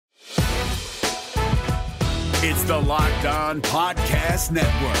It's the Locked On Podcast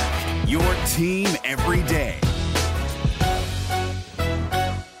Network, your team every day.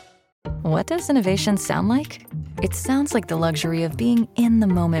 What does innovation sound like? It sounds like the luxury of being in the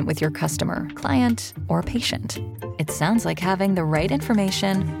moment with your customer, client, or patient. It sounds like having the right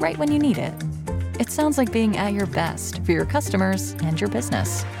information right when you need it. It sounds like being at your best for your customers and your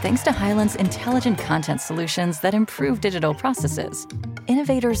business, thanks to Hyland's intelligent content solutions that improve digital processes.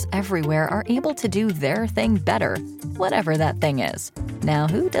 Innovators everywhere are able to do their thing better, whatever that thing is. Now,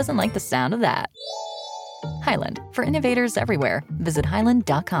 who doesn't like the sound of that? Hyland, for innovators everywhere. Visit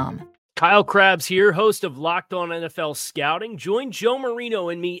hyland.com. Kyle Krabs here, host of Locked On NFL Scouting. Join Joe Marino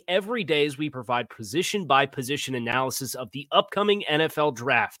and me every day as we provide position-by-position analysis of the upcoming NFL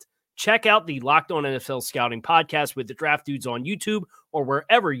Draft. Check out the Locked On NFL Scouting podcast with the Draft Dudes on YouTube or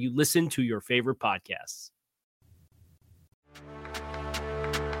wherever you listen to your favorite podcasts.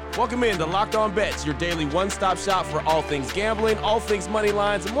 Welcome in to Locked On Bets, your daily one-stop shop for all things gambling, all things money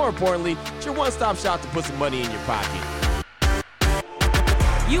lines, and more importantly, it's your one-stop shop to put some money in your pocket.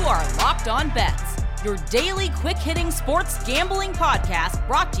 You are Locked On Bets, your daily quick-hitting sports gambling podcast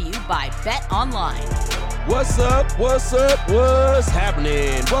brought to you by Bet Online. What's up? What's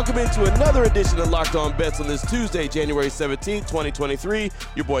happening? Welcome into another edition of Locked On Bets on this Tuesday, January 17th, 2023.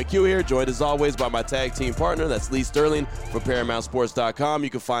 Your boy Q here, joined as always by my tag team partner, that's Lee Sterling from ParamountSports.com.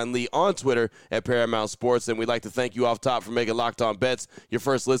 You can find Lee on Twitter at Paramount Sports, and we'd like to thank you off top for making Locked On Bets your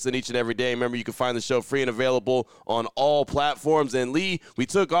first listen each and every day. Remember, you can find the show free and available on all platforms. And Lee, we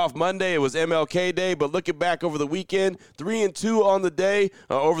took off Monday. It was MLK Day, but looking back over the weekend, 3-2 on the day.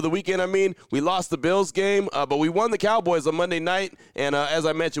 Over the weekend, we lost the Bills game. But we won the Cowboys on Monday night, and as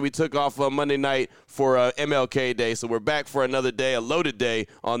I mentioned, we took off Monday night for MLK Day, so we're back for another day, a loaded day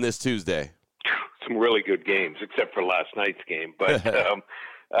on this Tuesday. Some really good games, except for last night's game. But,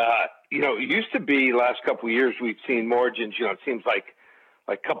 it used to be last couple of years we've seen margins, it seems like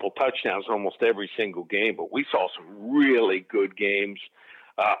a couple touchdowns almost every single game, but we saw some really good games.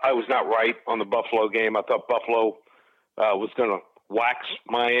 I was not right on the Buffalo game. I thought Buffalo was going to wax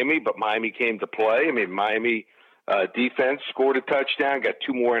Miami, but Miami came to play. Miami defense scored a touchdown, got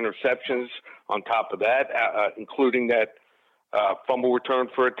two more interceptions on top of that, including that fumble return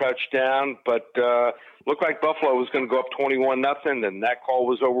for a touchdown. But looked like Buffalo was going to go up 21-0, and that call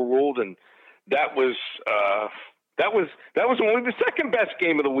was overruled, and that was only the second best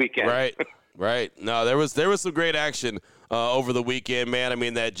game of the weekend. Right. No, there was some great action over the weekend,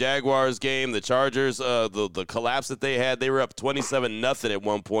 man. That Jaguars game, the Chargers, the collapse that they had, they were up 27-0 at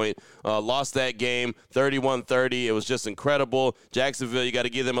one point. Lost that game 31-30. It was just incredible. Jacksonville, you got to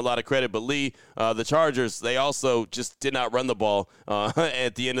give them a lot of credit. But Lee, the Chargers, they also just did not run the ball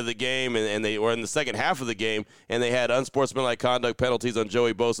at the end of the game, and they were in the second half of the game, and they had unsportsmanlike conduct penalties on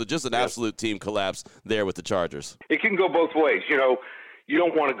Joey Bosa. Just an absolute team collapse there with the Chargers. It can go both ways. You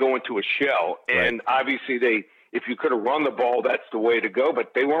don't want to go into a shell, and obviously if you could have run the ball, that's the way to go,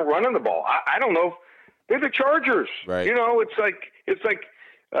 but they weren't running the ball. I don't know. They're the Chargers. Right. It's like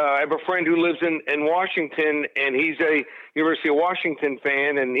I have a friend who lives in Washington, and he's a University of Washington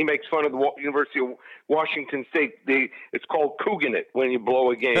fan, and he makes fun of the University of Washington State. It's called Coogan it when you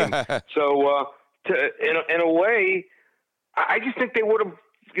blow a game. So in a way, I just think they would have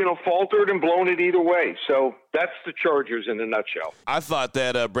faltered and blown it either way. So that's the Chargers in a nutshell. I thought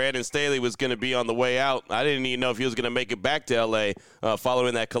that Brandon Staley was going to be on the way out. I didn't even know if he was going to make it back to L.A.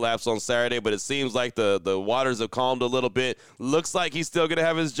 Following that collapse on Saturday, but it seems like the waters have calmed a little bit. Looks like he's still going to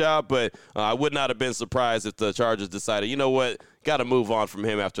have his job, but I would not have been surprised if the Chargers decided, you know what, got to move on from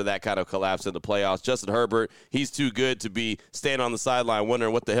him after that kind of collapse in the playoffs. Justin Herbert, he's too good to be standing on the sideline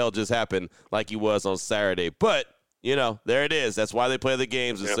wondering what the hell just happened like he was on Saturday. But there it is. That's why they play the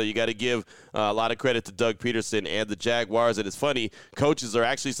games. And so you got to give a lot of credit to Doug Peterson and the Jaguars. And it's funny, coaches are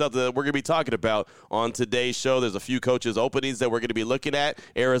actually something that we're going to be talking about on today's show. There's a few coaches openings that we're going to be looking at.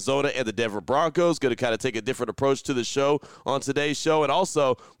 Arizona and the Denver Broncos going to kind of take a different approach to the show on today's show. And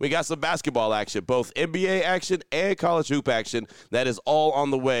also, we got some basketball action, both NBA action and college hoop action. That is all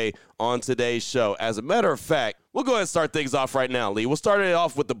on the way on today's show. As a matter of fact, we'll go ahead and start things off right now, Lee. We'll start it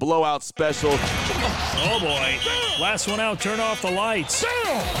off with the blowout special. Oh, boy. Last one out, turn off the lights.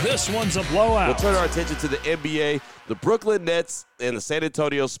 This one's a blowout. We'll turn our attention to the NBA. The Brooklyn Nets and the San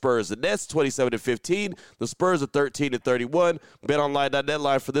Antonio Spurs. The Nets 27-15. The Spurs are 13-31. BetOnline.net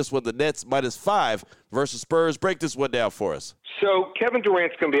line for this one. The Nets -5 versus Spurs. Break this one down for us. So Kevin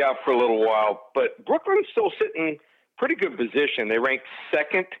Durant's going to be out for a little while, but Brooklyn's still sitting pretty good position. They rank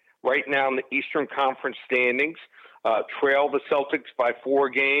second right now in the Eastern Conference standings, trail the Celtics by 4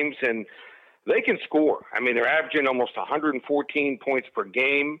 games, and they can score. They're averaging almost 114 points per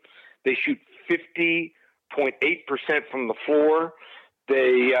game. They shoot 50% 0.8% from the floor.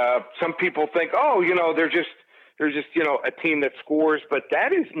 They some people think, they're just a team that scores, but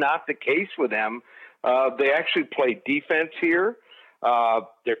that is not the case with them. They actually play defense here.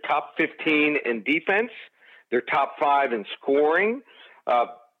 They're top 15 in defense. They're top 5 in scoring.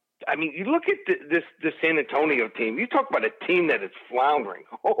 You look at this San Antonio team. You talk about a team that is floundering.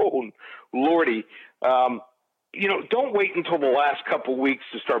 Oh, Lordy. Don't wait until the last couple weeks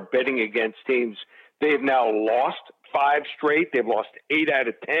to start betting against teams. They have now lost 5 straight. They've lost 8 out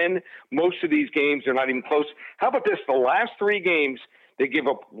of 10. Most of these games are not even close. How about this? The last 3 games, they give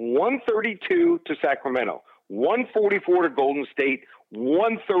up 132 to Sacramento, 144 to Golden State,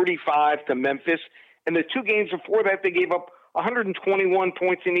 135 to Memphis. And the 2 games before that, they gave up 121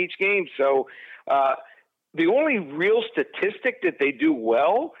 points in each game. So the only real statistic that they do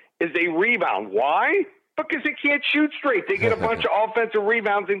well is they rebound. Why? Because they can't shoot straight. They get a bunch of offensive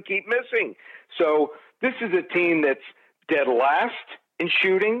rebounds and keep missing. So this is a team that's dead last in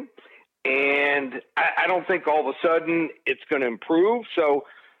shooting, and I don't think all of a sudden it's going to improve. So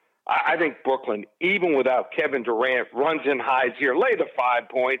I think Brooklyn, even without Kevin Durant, runs and hides here. Lay the 5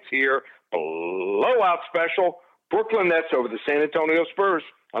 points here. Blowout special. Brooklyn Nets over the San Antonio Spurs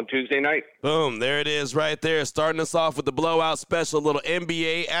on Tuesday night. Boom, there it is right there. Starting us off with the blowout special, a little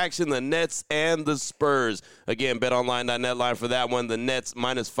NBA action, the Nets and the Spurs. Again, betonline.net line for that one, the Nets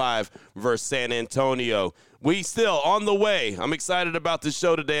 -5 versus San Antonio. We still on the way. I'm excited about this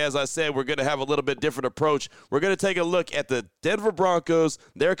show today. As I said, we're going to have a little bit different approach. We're going to take a look at the Denver Broncos,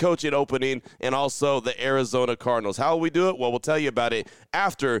 their coaching opening, and also the Arizona Cardinals. How will we do it? Well, we'll tell you about it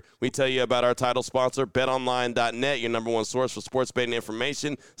after we tell you about our title sponsor, betonline.net, your number one source for sports betting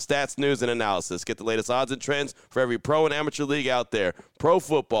information, stats, news, and analysis. Get the latest odds and trends for every pro and amateur league out there. Pro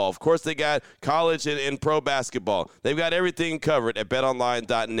football. Of course, they got college and pro basketball. They've got everything covered at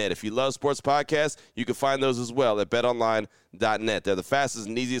betonline.net. If you love sports podcasts, you can find those as well at betonline.net. They're the fastest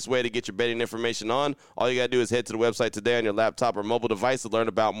and easiest way to get your betting information on. All you got to do is head to the website today on your laptop or mobile device to learn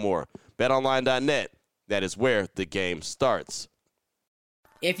about more. betonline.net, that is where the game starts.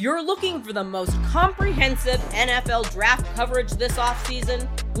 If you're looking for the most comprehensive NFL draft coverage this offseason,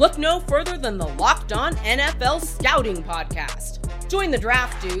 look no further than the Locked On NFL Scouting Podcast. Join the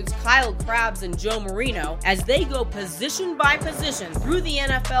draft dudes, Kyle Krabs and Joe Marino, as they go position by position through the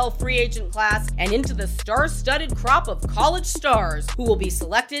NFL free agent class and into the star-studded crop of college stars who will be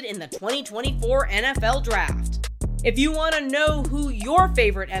selected in the 2024 NFL Draft. If you want to know who your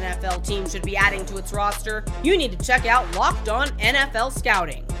favorite NFL team should be adding to its roster, you need to check out Locked On NFL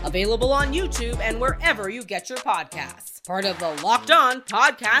Scouting, available on YouTube and wherever you get your podcasts. Part of the Locked On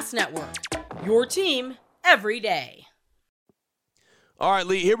Podcast Network, your team every day. All right,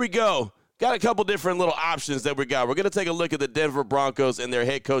 Lee, here we go. Got a couple different little options that we got. We're going to take a look at the Denver Broncos and their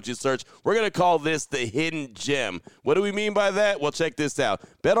head coaching search. We're going to call this the hidden gem. What do we mean by that? Well, check this out.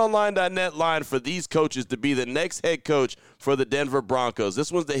 BetOnline.net line for these coaches to be the next head coach for the Denver Broncos.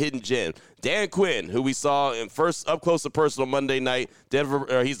 This one's the hidden gem. Dan Quinn, who we saw in first up close and personal Monday night.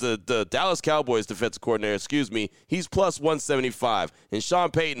 He's the Dallas Cowboys defensive coordinator, He's plus 175. And Sean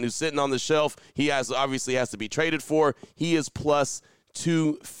Payton, who's sitting on the shelf, obviously has to be traded for. He is plus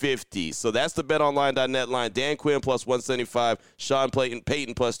 250. So that's the betonline.net line. Dan Quinn plus 175, Sean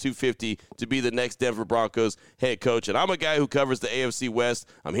Payton plus 250 to be the next Denver Broncos head coach. And I'm a guy who covers the AFC West.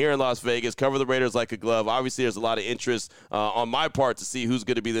 I'm here in Las Vegas, cover the Raiders like a glove. Obviously, there's a lot of interest on my part to see who's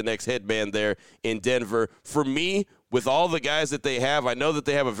going to be the next head man there in Denver. For me, with all the guys that they have, I know that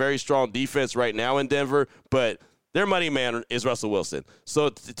they have a very strong defense right now in Denver, but their money man is Russell Wilson. So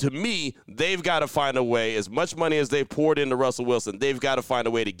to me, they've got to find a way. As much money as they poured into Russell Wilson, they've got to find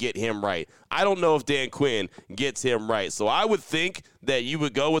a way to get him right. I don't know if Dan Quinn gets him right. So I would think that you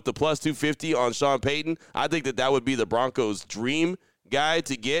would go with the plus 250 on Sean Payton. I think that would be the Broncos' dream guy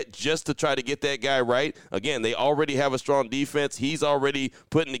to get, just to try to get that guy right. Again, they already have a strong defense. He's already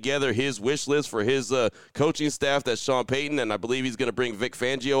putting together his wish list for his coaching staff. That's Sean Payton, and I believe he's going to bring Vic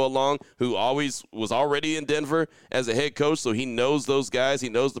Fangio along, who always was already in Denver as a head coach, so he knows those guys. He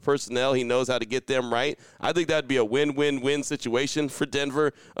knows the personnel. He knows how to get them right. I think that'd be a win-win-win situation for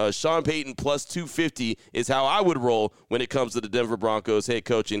Denver. Sean Payton plus 250 is how I would roll when it comes to the Denver Broncos head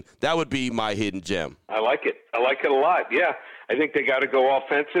coaching. That would be my hidden gem. I like it. I like it a lot, yeah. I think they got to go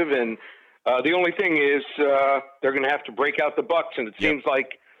offensive, and the only thing is they're going to have to break out the Bucks, and it seems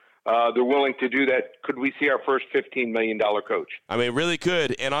like they're willing to do that. Could we see our first $15 million coach? I mean, really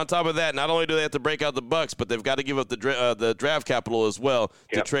could. And on top of that, not only do they have to break out the Bucks, but they've got to give up the draft capital as well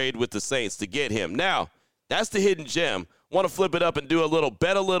to trade with the Saints to get him. Now, that's the hidden gem. want to flip it up and do a little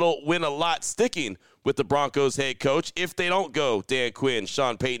bet a little, win a lot, sticking with the Broncos head coach if they don't go Dan Quinn,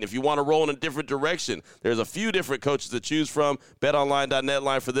 Sean Payton. If you want to roll in a different direction, there's a few different coaches to choose from. BetOnline.net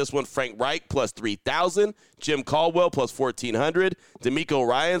line for this one, Frank Reich plus 3,000, Jim Caldwell plus 1,400, D'Amico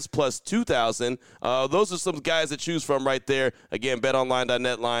Ryans plus 2,000. Those are some guys to choose from right there. Again,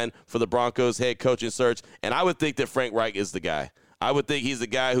 BetOnline.net line for the Broncos head coaching search, and I would think that Frank Reich is the guy. I would think he's the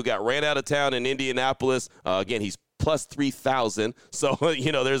guy who got ran out of town in Indianapolis. Again, he's plus 3,000. So,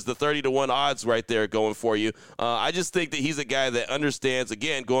 there's the 30-1 odds right there going for you. I just think that he's a guy that understands,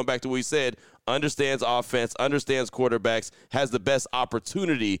 again, going back to what we said, understands offense, understands quarterbacks, has the best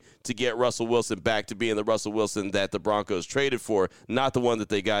opportunity to get Russell Wilson back to being the Russell Wilson that the Broncos traded for, not the one that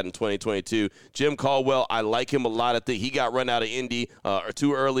they got in 2022. Jim Caldwell, I like him a lot. I think he got run out of Indy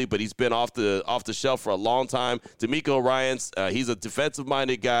too early, but he's been off the shelf for a long time. D'Amico Ryans, he's a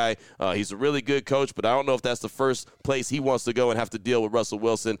defensive-minded guy. He's a really good coach, but I don't know if that's the first place he wants to go and have to deal with Russell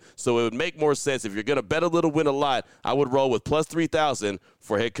Wilson. So it would make more sense if you're going to bet a little, win a lot. I would roll with plus 3,000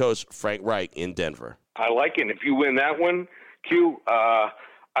 for head coach Frank Reich in Denver. I like it. If you win that one, Q, I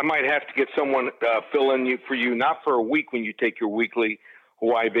might have to get someone fill in for you, not for a week when you take your weekly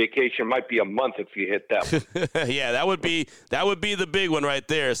Hawaii vacation. It might be a month if you hit that one. Yeah, that would be the big one right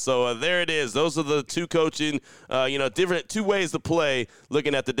there. So there it is. Those are the two coaching, different two ways to play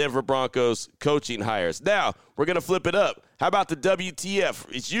looking at the Denver Broncos coaching hires. Now, we're going to flip it up. How about the WTF?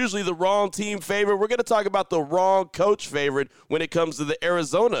 It's usually the wrong team favorite. We're going to talk about the wrong coach favorite when it comes to the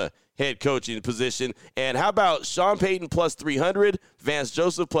Arizona head coaching position. And how about Sean Payton plus 300, Vance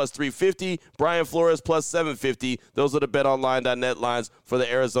Joseph plus 350, Brian Flores plus 750. Those are the BetOnline.net lines for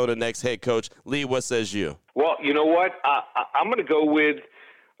the Arizona next head coach. Lee, what says you? Well, you know what? I'm going to go with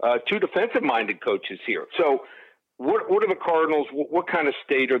two defensive-minded coaches here. So what are the Cardinals? What kind of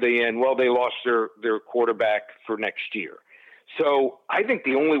state are they in? Well, they lost their quarterback for next year. So I think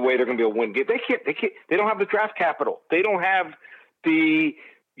the only way they're going to be able to win game, they don't have the draft capital. They don't have the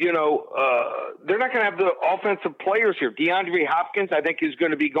they're not going to have the offensive players here. DeAndre Hopkins, I think, is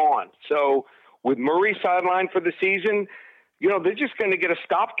going to be gone. So with Murray sidelined for the season, they're just going to get a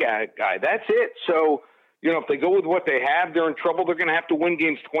stopgap guy. That's it. So, if they go with what they have, they're in trouble. They're going to have to win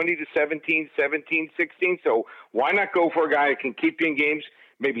games 20-17, 17-16. So why not go for a guy that can keep you in games?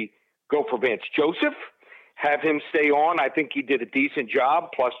 Maybe go for Vance Joseph, have him stay on. I think he did a decent job,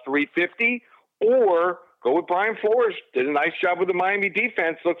 plus 350, or go with Brian Flores. Did a nice job with the Miami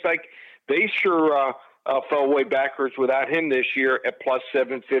defense. Looks like they sure fell way backwards without him this year at plus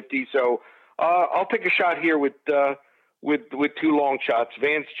 750. So I'll take a shot here with two long shots,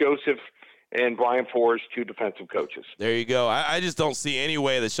 Vance Joseph and Brian Flores, two defensive coaches. There you go. I just don't see any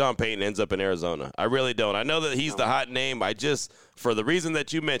way that Sean Payton ends up in Arizona. I really don't. I know that he's the hot name. For the reason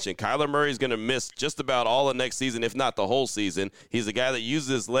that you mentioned, Kyler Murray's going to miss just about all of next season, if not the whole season. He's a guy that uses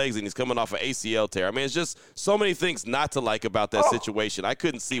his legs, and he's coming off an ACL tear. I mean, it's just so many things not to like about that situation. I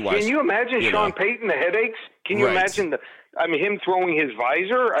couldn't see why. Can you imagine Sean Payton, the headaches? Can you imagine him throwing his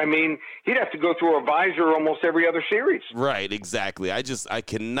visor? I mean, he'd have to go through a visor almost every other series. Right, exactly. I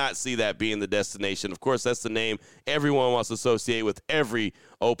cannot see that being the destination. Of course, that's the name everyone wants to associate with every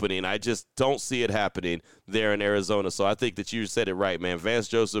opening. I just don't see it happening there in Arizona. So I think that you said it right, man. Vance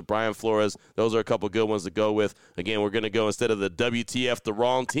Joseph, Brian Flores, those are a couple good ones to go with. Again, we're going to go, instead of the WTF, the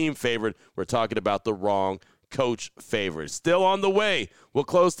wrong team favorite, we're talking about the wrong coach favorite. Still on the way. We'll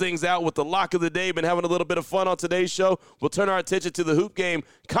close things out with the lock of the day. Been having a little bit of fun on today's show. We'll turn our attention to the hoop game,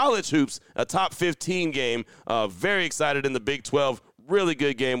 college hoops, a top 15 game. Very excited in the Big 12. Really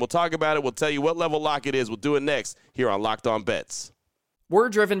good game. We'll talk about it. We'll tell you what level lock it is. We'll do it next here on Locked On Bets. We're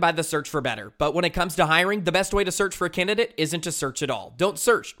driven by the search for better, but when it comes to hiring, the best way to search for a candidate isn't to search at all. Don't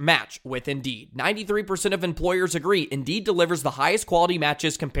search, match with Indeed. 93% of employers agree Indeed delivers the highest quality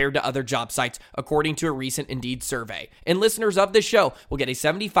matches compared to other job sites, according to a recent Indeed survey. And listeners of this show will get a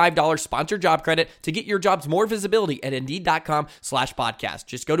 $75 sponsored job credit to get your jobs more visibility at Indeed.com/podcast.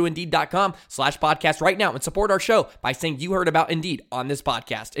 Just go to Indeed.com/podcast right now and support our show by saying you heard about Indeed on this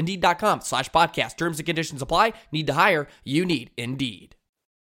podcast. Indeed.com/podcast. Terms and conditions apply. Need to hire? You need Indeed.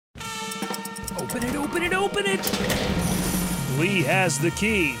 Open it. Lee has the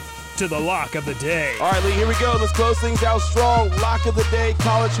key to the lock of the day. All right, Lee, here we go. Let's close things out strong. Lock of the day,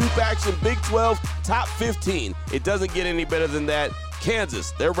 college hoop action, Big 12, top 15. It doesn't get any better than that.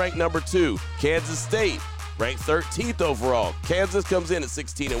 Kansas, they're ranked number 2. Kansas State, ranked 13th overall. Kansas comes in at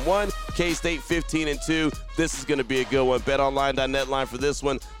 16-1. K-State 15-2. This is going to be a good one. BetOnline.net line for this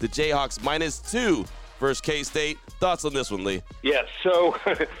one. The Jayhawks -2 versus K-State. Thoughts on this one, Lee? Yeah, so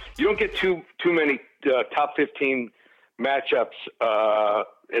you don't get too many top 15 matchups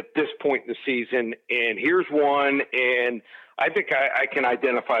at this point in the season, and here's one, and I think I can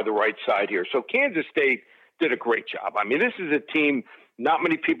identify the right side here. So Kansas State did a great job. I mean, this is a team not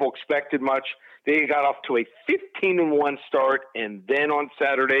many people expected much. They got off to a 15-1 start, and then on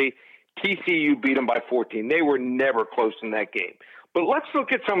Saturday, TCU beat them by 14. They were never close in that game. But let's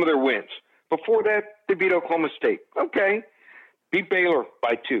look at some of their wins. Before that, they beat Oklahoma State. Okay. Beat Baylor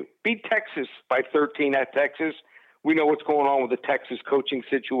by 2. Beat Texas by 13 at Texas. We know what's going on with the Texas coaching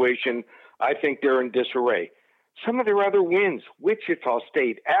situation. I think they're in disarray. Some of their other wins, Wichita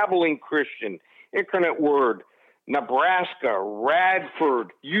State, Abilene Christian, Incarnate Word, Nebraska,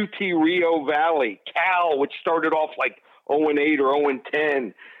 Radford, UT Rio Valley, Cal, which started off like 0-8 or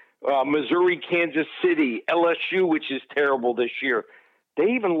 0-10, Missouri, Kansas City, LSU, which is terrible this year.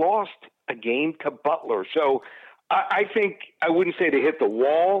 They even lost a game to Butler. So I think I wouldn't say they hit the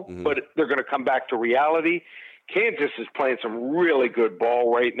wall, but they're going to come back to reality. Kansas is playing some really good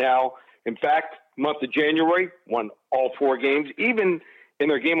ball right now. In fact, month of January, won all 4 games. Even in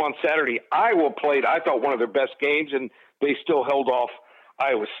their game on Saturday, Iowa played, I thought, one of their best games, and they still held off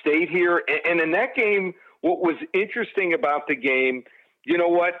Iowa State here. And in that game, what was interesting about the game, you know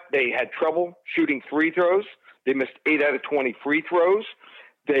what? They had trouble shooting free throws. They missed 8 out of 20 free throws.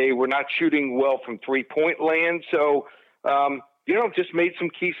 They were not shooting well from three-point land. So, just made some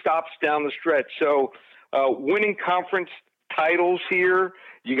key stops down the stretch. So winning conference titles here,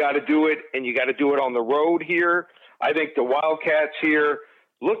 you got to do it, and you got to do it on the road here. I think the Wildcats here,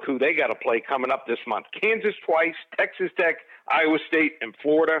 look who they got to play coming up this month. Kansas twice, Texas Tech, Iowa State, and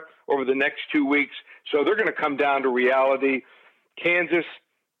Florida over the next 2 weeks. So they're going to come down to reality. Kansas,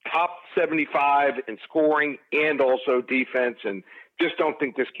 top 75 in scoring and also defense, and just don't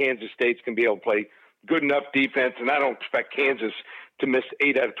think this Kansas State's going to be able to play good enough defense, and I don't expect Kansas to miss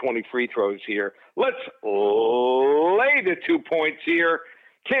 8 out of 20 free throws here. Let's lay the 2 points here.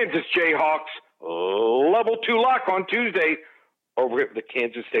 Kansas Jayhawks, level 2 lock on Tuesday over at the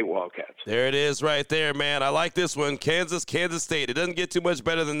Kansas State Wildcats. There it is right there, man. I like this one. Kansas State. It doesn't get too much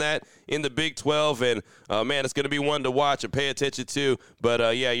better than that in the Big 12, and, man, it's going to be one to watch and pay attention to.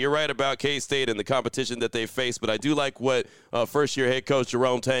 But, yeah, you're right about K-State and the competition that they face, but I do like what first-year head coach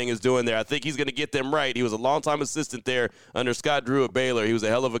Jerome Tang is doing there. I think he's going to get them right. He was a long-time assistant there under Scott Drew at Baylor. He was a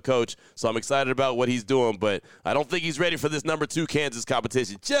hell of a coach, so I'm excited about what he's doing, but I don't think he's ready for this number 2 Kansas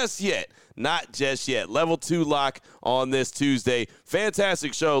competition just yet. Not just yet. Level 2 lock on this Tuesday.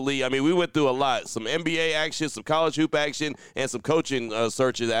 Fantastic show, Lee. I mean, we went through a lot. Some NBA action, some college hoop action, and some coaching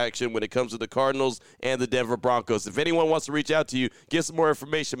searches action when it comes to the Cardinals and the Denver Broncos. If anyone wants to reach out to you, get some more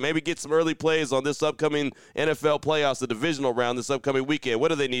information, maybe get some early plays on this upcoming NFL playoffs, the divisional round this upcoming weekend, what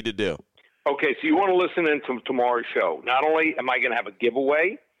do they need to do? Okay, so you want to listen into tomorrow's show. Not only am I going to have a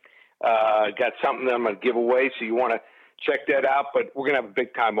giveaway, got something that I'm going to give away, so you want to check that out, but we're going to have a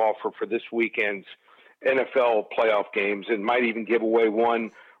big-time offer for this weekend's NFL playoff games, and might even give away one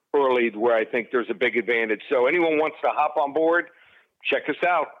early where I think there's a big advantage. So anyone wants to hop on board, check us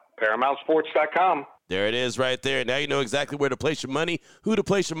out, ParamountSports.com. There it is right there. Now you know exactly where to place your money, who to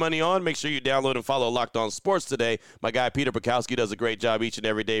place your money on. Make sure you download and follow Locked On Sports today. My guy Peter Bukowski does a great job each and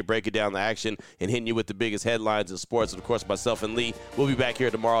every day breaking down the action and hitting you with the biggest headlines in sports. And, of course, myself and Lee will be back here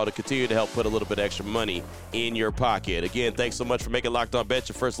tomorrow to continue to help put a little bit extra money in your pocket. Again, thanks so much for making Locked On Bets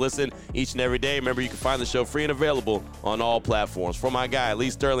your first listen each and every day. Remember, you can find the show free and available on all platforms. For my guy,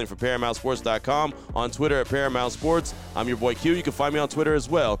 Lee Sterling from ParamountSports.com, on Twitter at Paramount Sports. I'm your boy Q. You can find me on Twitter as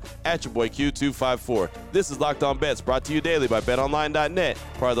well at your boy Q254. This is Locked On Bets, brought to you daily by BetOnline.net,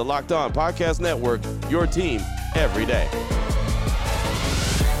 part of the Locked On Podcast Network, your team every day.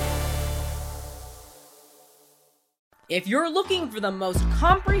 If you're looking for the most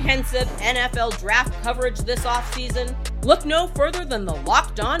comprehensive NFL draft coverage this offseason, look no further than the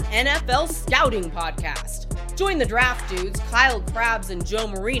Locked On NFL Scouting Podcast. Join the draft dudes, Kyle Krabs and Joe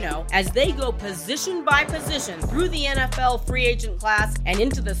Marino, as they go position by position through the NFL free agent class and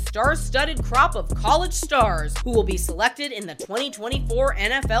into the star-studded crop of college stars who will be selected in the 2024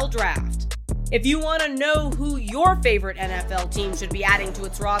 NFL Draft. If you want to know who your favorite NFL team should be adding to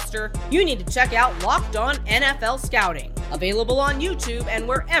its roster, you need to check out Locked On NFL Scouting, available on YouTube and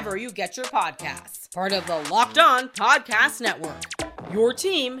wherever you get your podcasts. Part of the Locked On Podcast Network, your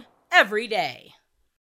team every day.